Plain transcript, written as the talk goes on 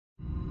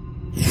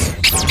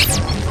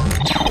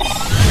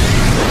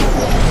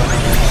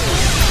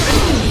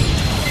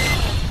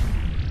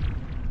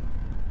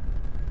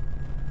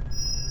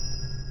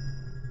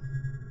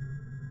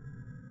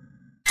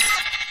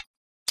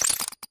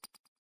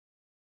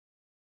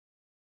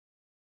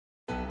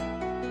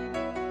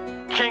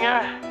King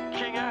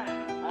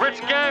Rich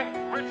Gang,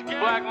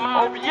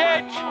 BlackMob,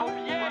 OVH,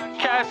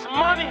 Cash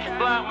Money,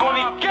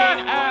 Money Gang.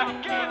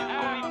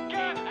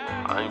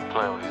 I ain't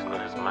playing with these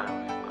niggas, man.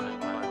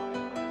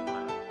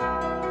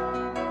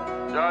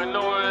 Y'all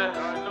know what it is.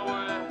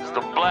 It's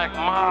the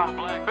BlackMob,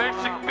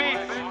 Basic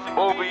Beats,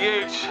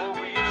 OVH.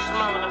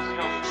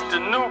 It's the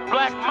new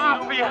Black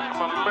Mafia.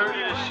 I'ma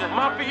murder this shit.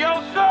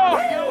 Mafioso!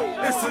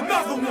 It's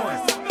another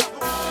one.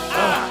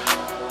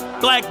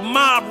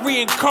 BlackMob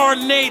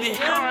reincarnated.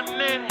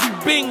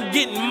 You been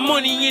getting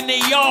money and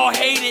they all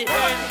hate it.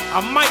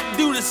 I might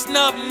do the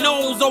snub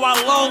nose, though I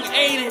long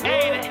ate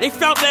it. They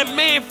felt that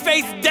man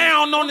face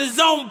down on his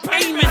own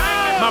payment.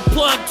 My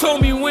plug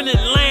told me when it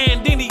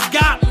land, then he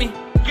got me.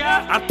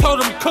 I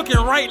told him cooking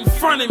right in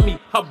front of me,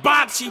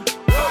 hibachi.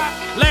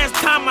 Last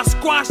time I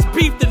squashed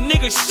beef, the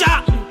nigga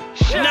shot me.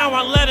 Now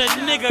I let a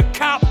nigga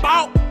cop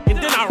out, and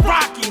then I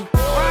rock him.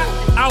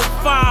 Out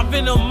 5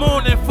 in the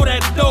morning for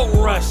that dope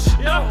rush.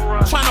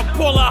 Tryna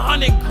pull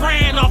 100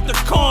 grand off the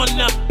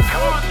corner.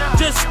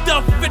 Just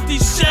stuff 50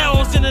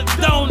 shells in a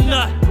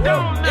donut.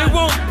 It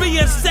won't be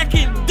a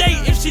second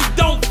date if she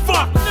don't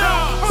fuck.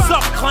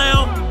 Sup,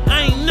 clown?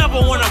 I ain't never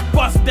wanna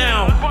bust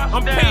down.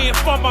 I'm paying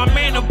for my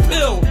man a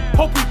pill.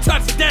 Hope he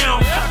touch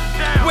down.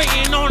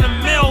 Waiting on the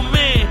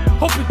mailman.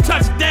 Hope he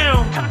touch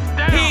down.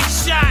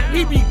 Headshot,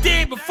 he be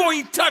dead before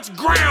he touch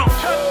ground.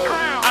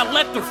 I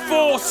let the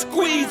 4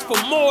 squeeze for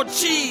more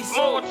cheese.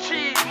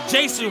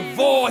 Jason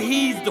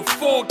Voorhees, the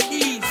 4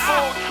 keys.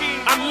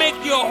 I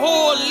make your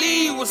whole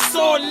leave with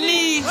sore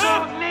knees.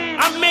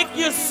 I make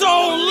your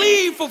soul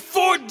leave for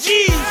 4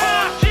 G's.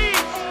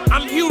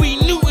 I'm Huey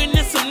Newton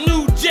in some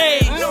new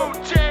J's.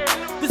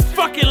 This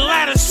fucking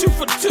ladder shoot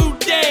for 2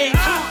 days.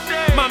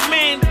 My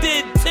man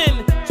did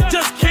 10,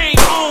 just came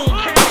home.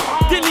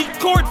 Then he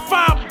caught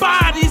 5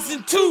 bodies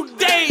in 2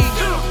 days.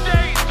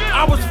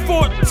 I was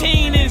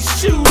 14 in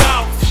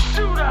shootouts.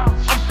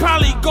 I'm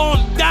probably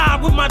gonna die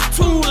with my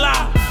tool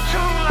out.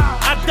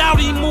 I doubt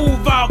he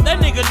move out, that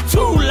nigga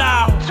too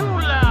loud.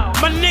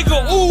 My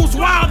nigga ooze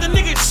wild, the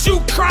nigga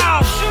shoot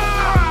crowds.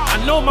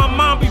 I know my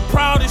mom be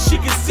proud that she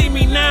can see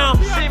me now.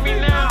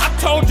 I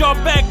told y'all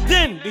back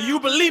then, do you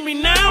believe me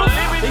now?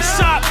 They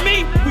shot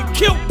me, we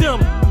killed them,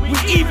 we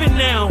even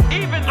now.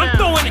 I'm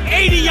throwing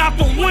 80 out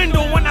the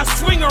window when I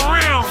swing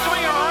around.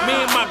 Me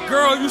and my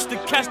girl used to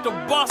catch the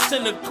bus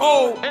in the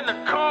cold.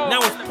 Now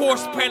it's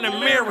Porsche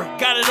Panamera,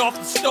 got it off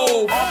the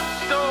stove.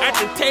 At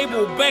the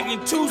table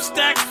begging 2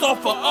 stacks off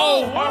of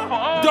O.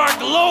 Dark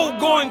low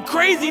going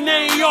crazy,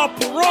 now y'all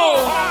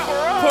parole.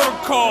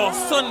 Protocol,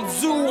 Sun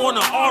Tzu on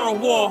the auto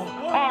wall.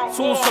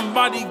 Soon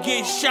somebody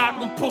get shot,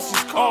 them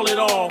pussies call it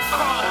off.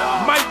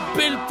 Might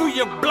been through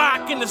your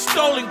block in a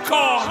stolen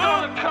car.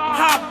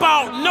 How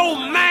about no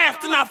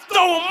mask and I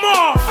throw them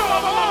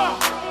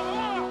off?